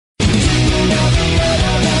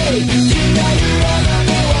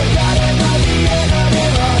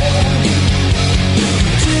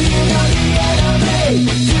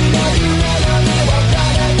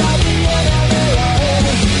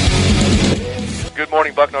Good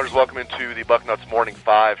morning, Bucknutters. Welcome into the Bucknuts Morning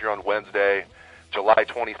 5 here on Wednesday, July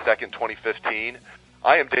 22nd, 2015.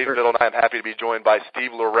 I am Dave Biddle, and I am happy to be joined by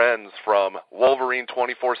Steve Lorenz from Wolverine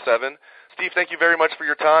 24/7. Steve, thank you very much for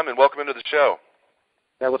your time, and welcome into the show.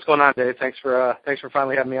 Yeah, what's going on, Dave? Thanks for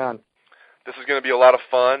finally having me on. This is going to be a lot of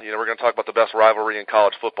fun. We're going to talk about the best rivalry in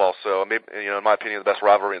college football. So, maybe, in my opinion, the best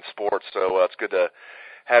rivalry in sports. So it's good to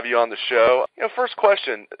have you on the show. First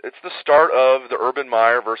question, it's the start of the Urban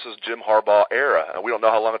Meyer versus Jim Harbaugh era. We don't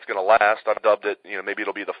know how long it's going to last. I've dubbed it, maybe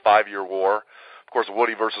it'll be the 5-year war. Of course,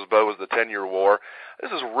 Woody versus Bo was the 10-year war.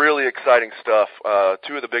 This is really exciting stuff.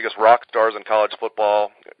 Two of the biggest rock stars in college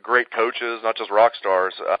football, great coaches, not just rock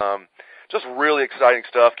stars. Just really exciting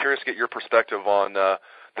stuff. Curious to get your perspective on the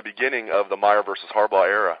beginning of the Meyer versus Harbaugh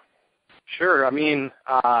era. Sure.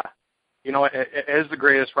 It is the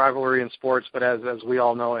greatest rivalry in sports, but as we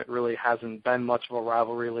all know, it really hasn't been much of a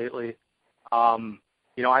rivalry lately.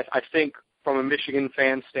 I think from a Michigan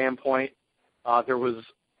fan standpoint, there was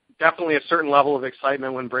definitely a certain level of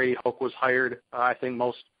excitement when Brady Hoke was hired. I think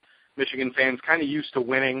most Michigan fans kind of used to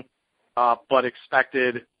winning, but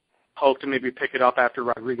expected Hoke to maybe pick it up after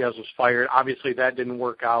Rodriguez was fired. Obviously, that didn't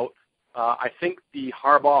work out. I think the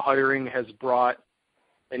Harbaugh hiring has brought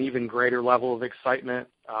an even greater level of excitement.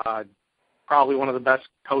 Probably one of the best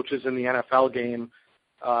coaches in the NFL game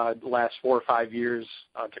the last 4 or 5 years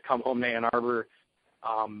to come home to Ann Arbor.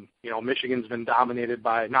 Michigan's been dominated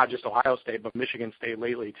by not just Ohio State, but Michigan State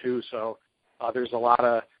lately too. So there's a lot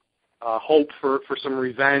of hope for some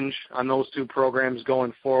revenge on those two programs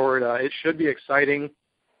going forward. It should be exciting.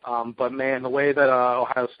 But man, the way that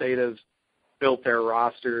Ohio State has built their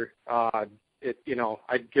roster, I'd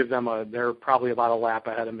give them they're probably about a lap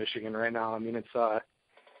ahead of Michigan right now. It's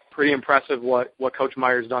pretty impressive what Coach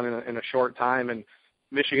Meyer's done in a short time, and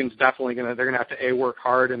Michigan's definitely they're gonna have to work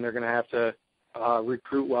hard, and they're gonna have to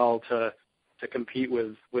recruit well to compete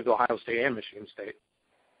with Ohio State and Michigan State.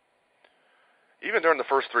 Even during the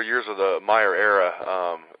first 3 years of the Meyer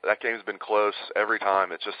era, that game's been close every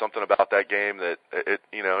time. It's just something about that game that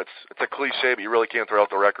it's a cliche, but you really can't throw out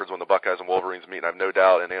the records when the Buckeyes and Wolverines meet. And I have no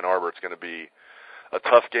doubt in Ann Arbor it's going to be a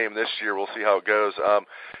tough game this year. We'll see how it goes.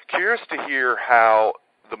 Curious to hear how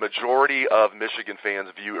the majority of Michigan fans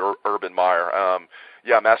view Urban Meyer.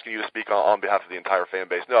 I'm asking you to speak on behalf of the entire fan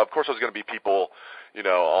base. No, of course there's going to be people,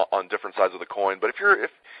 on different sides of the coin. But if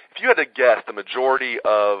you had to guess the majority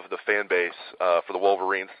of the fan base for the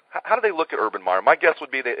Wolverines, how do they look at Urban Meyer? My guess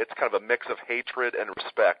would be that it's kind of a mix of hatred and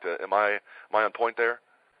respect. Am I on point there?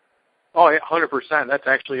 Oh, 100%. That's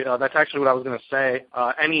actually what I was going to say.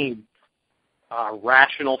 Any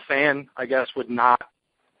rational fan, I guess,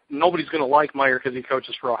 nobody's going to like Meyer because he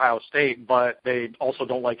coaches for Ohio State, but they also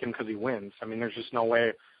don't like him because he wins. There's just no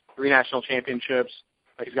way. 3 national championships.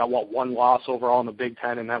 He's got, one loss overall in the Big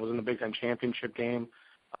Ten, and that was in the Big Ten championship game.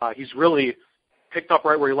 He's really picked up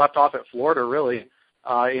right where he left off at Florida, really.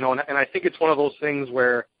 And I think it's one of those things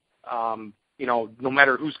where, no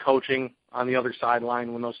matter who's coaching on the other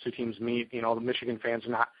sideline when those two teams meet, the Michigan fans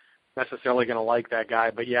are not necessarily going to like that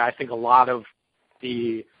guy. But, yeah, I think a lot of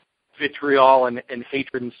the vitriol and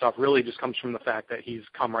hatred and stuff really just comes from the fact that he's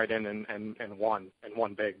come right in and won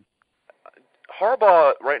big.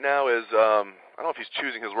 Harbaugh right now is, I don't know if he's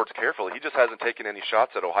choosing his words carefully. He just hasn't taken any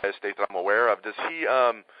shots at Ohio State that I'm aware of. Does he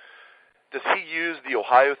use the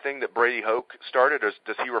Ohio thing that Brady Hoke started, or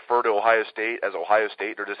does he refer to Ohio State as Ohio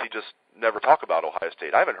State, or does he just never talk about Ohio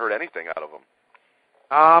State? I haven't heard anything out of him.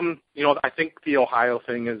 I think the Ohio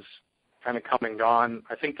thing is kind of come and gone.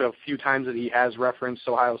 I think the few times that he has referenced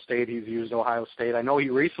Ohio State, he's used Ohio State. I know he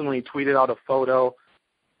recently tweeted out a photo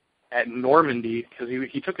at Normandy because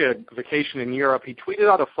he took a vacation in Europe. He tweeted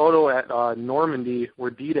out a photo at Normandy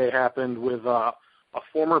where D-Day happened with a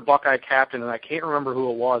former Buckeye captain, and I can't remember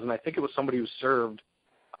who it was, and I think it was somebody who served,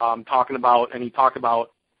 he talked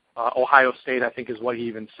about Ohio State, I think is what he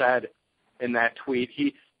even said in that tweet.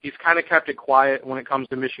 He's kind of kept it quiet when it comes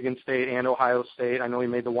to Michigan State and Ohio State. I know he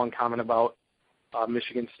made the one comment about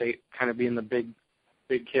Michigan State kind of being the big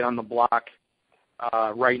kid on the block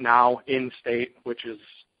right now in state, which is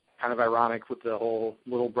kind of ironic with the whole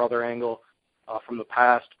little brother angle from the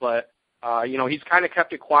past. But, he's kind of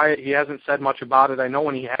kept it quiet. He hasn't said much about it. I know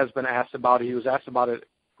when he has been asked about it, he was asked about it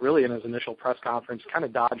really in his initial press conference, kind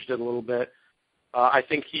of dodged it a little bit. I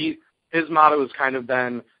think his motto has kind of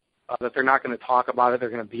been that they're not going to talk about it, they're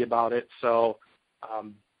going to be about it. So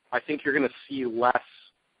I think you're going to see less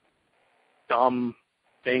dumb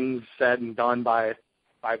things said and done by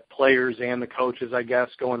players and the coaches, I guess,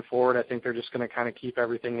 going forward. I think they're just going to kind of keep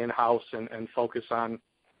everything in-house and focus on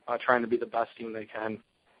trying to be the best team they can.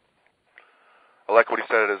 I like what he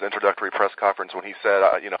said at his introductory press conference when he said,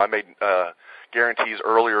 I made guarantees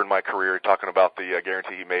earlier in my career, talking about the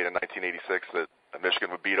guarantee he made in 1986 that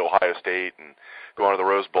Michigan would beat Ohio State and go on to the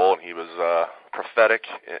Rose Bowl, and he was prophetic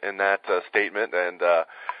in that statement. And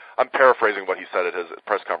I'm paraphrasing what he said at his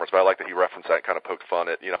press conference, but I like that he referenced that and kind of poked fun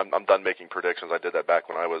at, I'm done making predictions. I did that back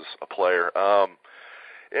when I was a player.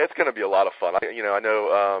 It's going to be a lot of fun. I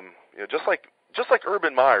know, just like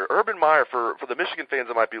Urban Meyer. Urban Meyer, for the Michigan fans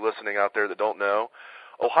that might be listening out there that don't know,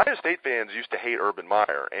 Ohio State fans used to hate Urban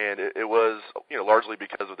Meyer, and it was largely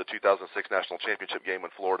because of the 2006 national championship game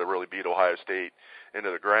when Florida really beat Ohio State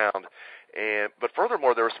into the ground. But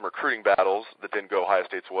furthermore, there were some recruiting battles that didn't go Ohio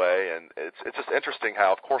State's way, and it's just interesting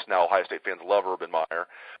how, of course, now Ohio State fans love Urban Meyer.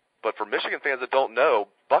 But for Michigan fans that don't know,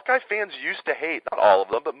 Buckeye fans used to hate, not all of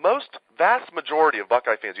them, but vast majority of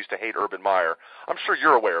Buckeye fans used to hate Urban Meyer. I'm sure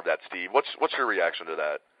you're aware of that, Steve. What's your reaction to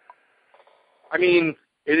that? I mean,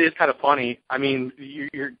 it is kind of funny. I mean,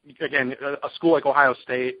 you're again, a school like Ohio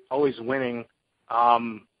State, always winning,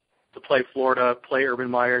 to play Florida, play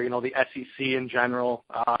Urban Meyer, the SEC in general.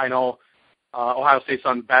 I know Ohio State's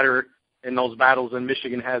done better in those battles than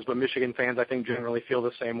Michigan has, but Michigan fans, I think, generally feel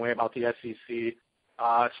the same way about the SEC.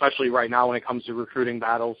 Especially right now when it comes to recruiting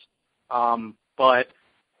battles. But,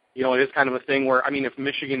 it is kind of a thing where, if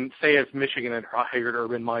Michigan had hired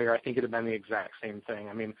Urban Meyer, I think it would have been the exact same thing.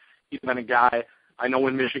 I mean, he's been a guy, I know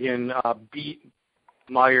when Michigan beat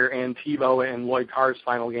Meyer and Tebow in Lloyd Carr's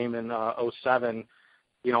final game in 2007,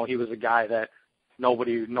 he was a guy that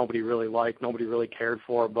nobody really liked, nobody really cared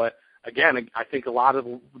for. But again, I think a lot of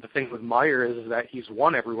the thing with Meyer is that he's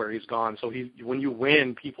won everywhere he's gone. So when you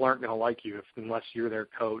win, people aren't going to like you unless you're their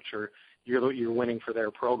coach or you're winning for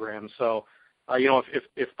their program. So,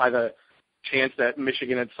 if by the chance that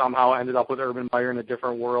Michigan had somehow ended up with Urban Meyer in a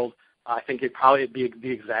different world, I think it'd be the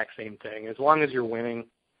exact same thing. As long as you're winning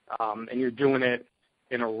and you're doing it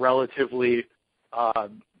in a relatively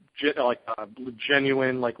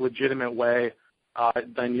genuine, legitimate way,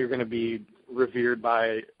 then you're going to be revered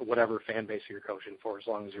by whatever fan base you're coaching for, as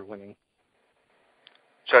long as you're winning.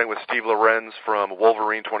 Chatting with Steve Lorenz from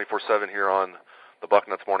Wolverine 24/7 here on the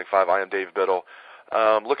Bucknuts Morning 5. I am Dave Biddle.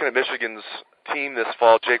 Looking at Michigan's team this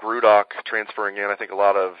fall, Jake Rudock transferring in. I think a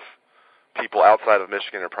lot of people outside of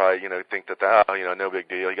Michigan are probably, think that no big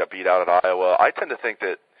deal. He got beat out at Iowa. I tend to think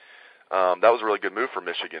that that was a really good move for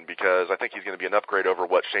Michigan because I think he's going to be an upgrade over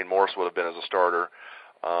what Shane Morris would have been as a starter.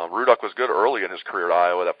 Rudock was good early in his career at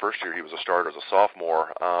Iowa. That first year he was a starter as a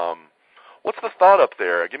sophomore. What's the thought up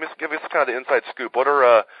there? Give us kind of the inside scoop.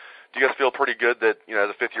 Do you guys feel pretty good that as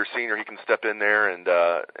a fifth-year senior he can step in there and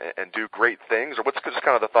do great things, or what's just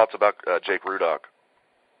kind of the thoughts about Jake Rudock?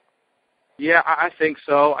 Yeah, I think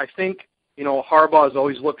so. I think Harbaugh has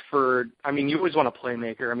always looked for. You always want a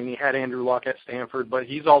playmaker. He had Andrew Luck at Stanford, but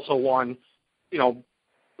he's also one,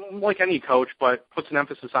 like any coach, but puts an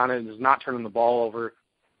emphasis on it and is not turning the ball over.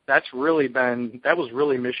 That was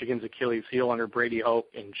really Michigan's Achilles heel under Brady Hoke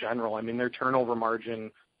in general. Their turnover margin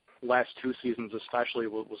last two seasons especially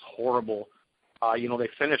was horrible. They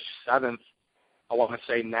finished 7th, I want to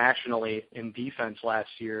say, nationally in defense last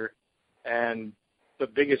year, and the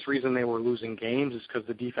biggest reason they were losing games is because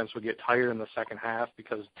the defense would get tired in the second half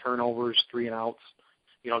because turnovers, 3 and outs,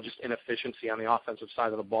 just inefficiency on the offensive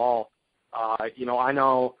side of the ball. I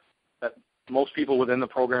know that most people within the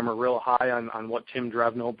program are real high on what Tim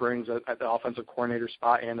Drevno brings at the offensive coordinator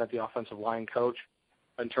spot and at the offensive line coach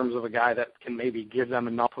in terms of a guy that can maybe give them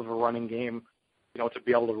enough of a running game, to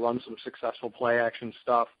be able to run some successful play action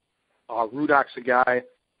stuff. Rudock's a guy,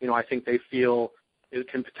 I think they feel it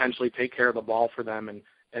can potentially take care of the ball for them and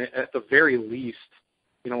at the very least,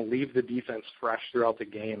 leave the defense fresh throughout the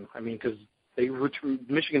game. Because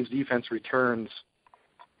Michigan's defense returns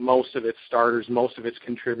most of its starters, most of its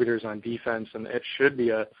contributors on defense, and it should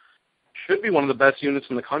be one of the best units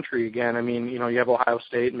in the country again. You have Ohio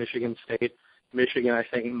State, Michigan, I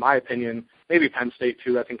think, in my opinion, maybe Penn State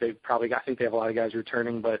too. I think they have a lot of guys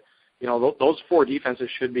returning, but those 4 defenses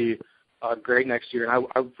should be great next year, and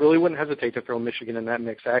I really wouldn't hesitate to throw Michigan in that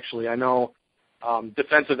mix. Actually, I know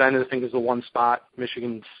defensive end, I think, is the one spot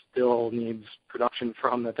Michigan still needs production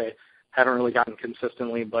from that they haven't really gotten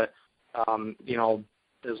consistently, but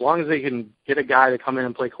as long as they can get a guy to come in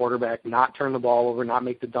and play quarterback, not turn the ball over, not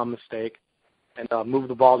make the dumb mistake, and move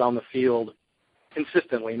the ball down the field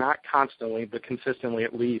consistently, not constantly, but consistently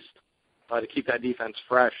at least, to keep that defense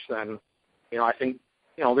fresh, then, I think,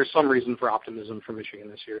 there's some reason for optimism for Michigan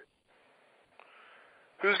this year.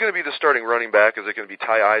 Who's going to be the starting running back? Is it going to be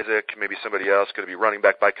Ty Isaac, maybe somebody else? Could it be running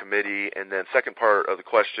back by committee? And then second part of the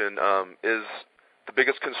question, is the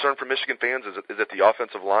biggest concern for Michigan fans, is it the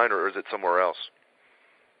offensive line or is it somewhere else?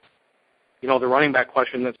 The running back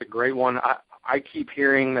question, that's a great one. I keep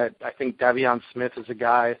hearing that I think Devion Smith is a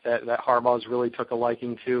guy that Harbaugh's really took a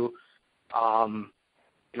liking to.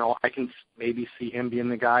 I can maybe see him being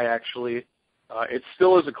the guy, actually. It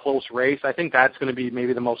still is a close race. I think that's going to be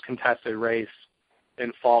maybe the most contested race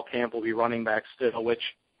in fall camp will be running back still, which,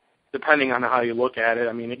 depending on how you look at it,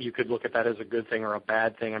 I mean, you could look at that as a good thing or a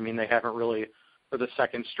bad thing. I mean, they haven't really, for the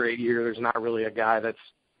second straight year, there's not really a guy that's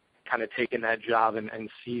kind of taken that job and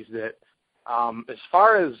seized it. As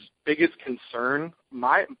far as biggest concern,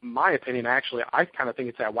 my opinion, actually, I kind of think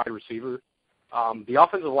it's that wide receiver. The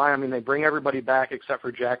offensive line, I mean, they bring everybody back except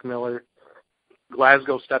for Jack Miller.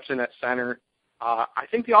 Glasgow steps in at center. I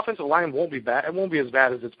think the offensive line won't be bad. It won't be as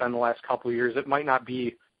bad as it's been the last couple of years. It might not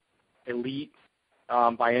be elite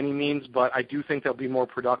by any means, but I do think they'll be more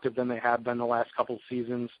productive than they have been the last couple of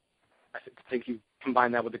seasons. I think you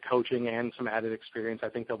combine that with the coaching and some added experience, I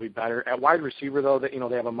think they'll be better. At wide receiver, though, they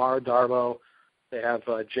have Amara Darboh, they have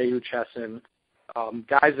J.U. Chesson,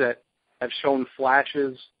 guys that have shown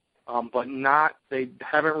flashes, but they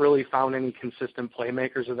haven't really found any consistent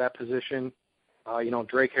playmakers of that position.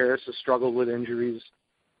 Drake Harris has struggled with injuries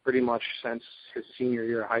pretty much since his senior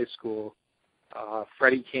year of high school.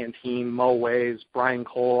 Freddie Canteen, Mo Ways, Brian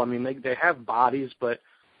Cole, I mean, they have bodies, but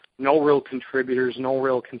no real contributors, no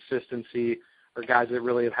real consistency, or guys that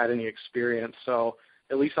really have had any experience. So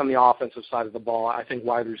at least on the offensive side of the ball, I think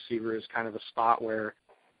wide receiver is kind of a spot where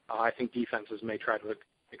I think defenses may try to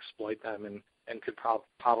exploit them and could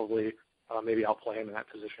probably maybe outplay him in that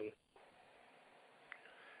position.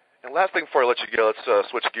 And last thing before I let you go, let's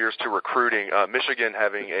switch gears to recruiting. Michigan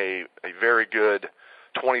having a very good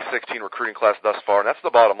 2016 recruiting class thus far, and that's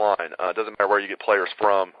the bottom line. It doesn't matter where you get players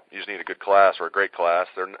from. You just need a good class or a great class.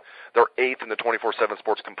 They're 8th in the 24/7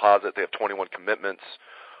 Sports Composite. They have 21 commitments.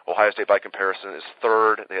 Ohio State, by comparison, is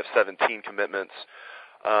 3rd. They have 17 commitments.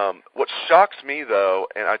 What shocks me, though,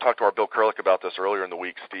 and I talked to our Bill Kurlick about this earlier in the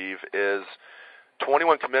week, Steve, is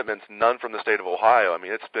 21 commitments, none from the state of Ohio. I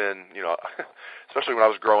mean, it's been, especially when I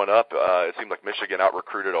was growing up, it seemed like Michigan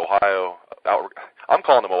out-recruited Ohio. I'm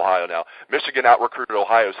calling them Ohio now. Michigan out-recruited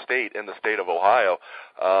Ohio State in the state of Ohio,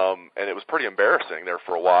 and it was pretty embarrassing there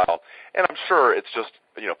for a while. And I'm sure it's just,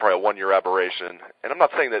 probably a one-year aberration. And I'm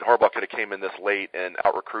not saying that Harbaugh could have came in this late and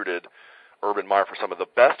out-recruited Urban Meyer for some of the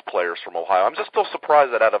best players from Ohio. I'm just still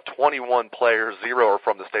surprised that out of 21 players, 0 are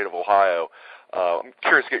from the state of Ohio. I'm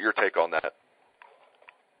curious to get your take on that.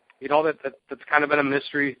 That's kind of been a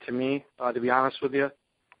mystery to me, to be honest with you.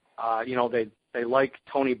 They like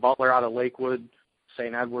Tony Butler out of Lakewood,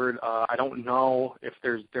 St. Edward. I don't know if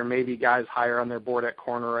there may be guys higher on their board at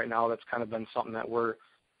corner right now. That's kind of been something that we're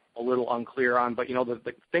a little unclear on. But,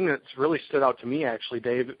 the thing that's really stood out to me, actually,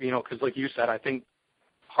 Dave, because like you said, I think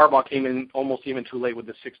Harbaugh came in almost even too late with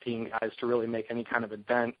the 16 guys to really make any kind of a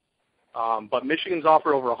dent. But Michigan's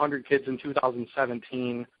offered over 100 kids in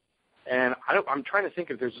 2017. And I'm trying to think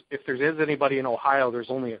if there is anybody in Ohio. There's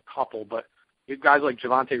only a couple, but you have guys like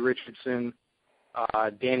Javante Richardson,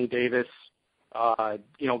 Danny Davis,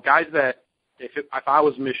 guys that if I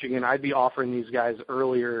was Michigan, I'd be offering these guys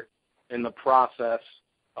earlier in the process,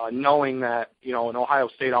 knowing that an Ohio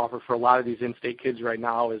State offer for a lot of these in-state kids right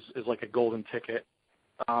now is like a golden ticket.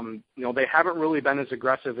 They haven't really been as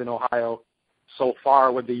aggressive in Ohio so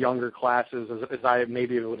far with the younger classes as I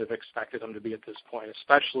maybe would have expected them to be at this point,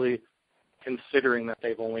 especially considering that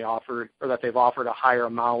they've offered a higher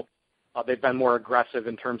amount. They've been more aggressive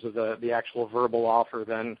in terms of the actual verbal offer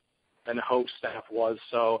than host staff was.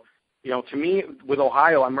 So, to me, with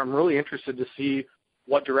Ohio, I'm really interested to see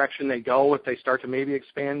what direction they go, if they start to maybe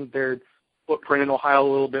expand their footprint in Ohio a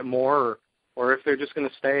little bit more, or if they're just going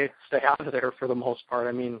to stay out of there for the most part.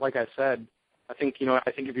 I mean, like I said, I think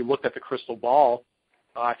if you looked at the crystal ball,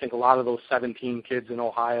 I think a lot of those 17 kids in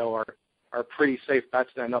Ohio are pretty safe bets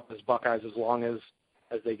to end up as Buckeyes as long as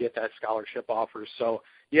they get that scholarship offer. So,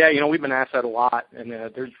 yeah, we've been asked that a lot, and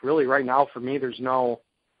there's really right now for me there's no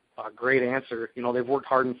great answer. They've worked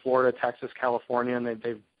hard in Florida, Texas, California, and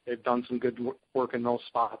they've done some good work in those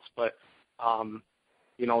spots. But,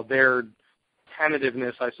 their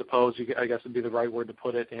tentativeness, I suppose, I guess would be the right word to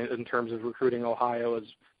put it, in terms of recruiting Ohio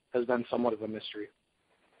has been somewhat of a mystery.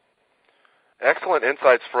 Excellent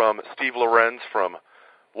insights from Steve Lorenz from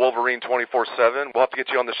Wolverine 24/7. We'll have to get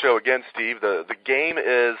you on the show again, Steve. The game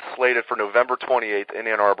is slated for November 28th in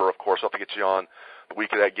Ann Arbor, of course. We'll have to get you on the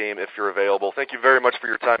week of that game if you're available. Thank you very much for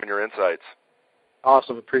your time and your insights.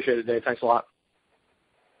 Awesome. Appreciate it, Dave. Thanks a lot.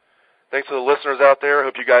 Thanks to the listeners out there.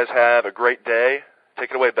 Hope you guys have a great day.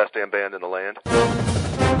 Take it away, best damn band in the land.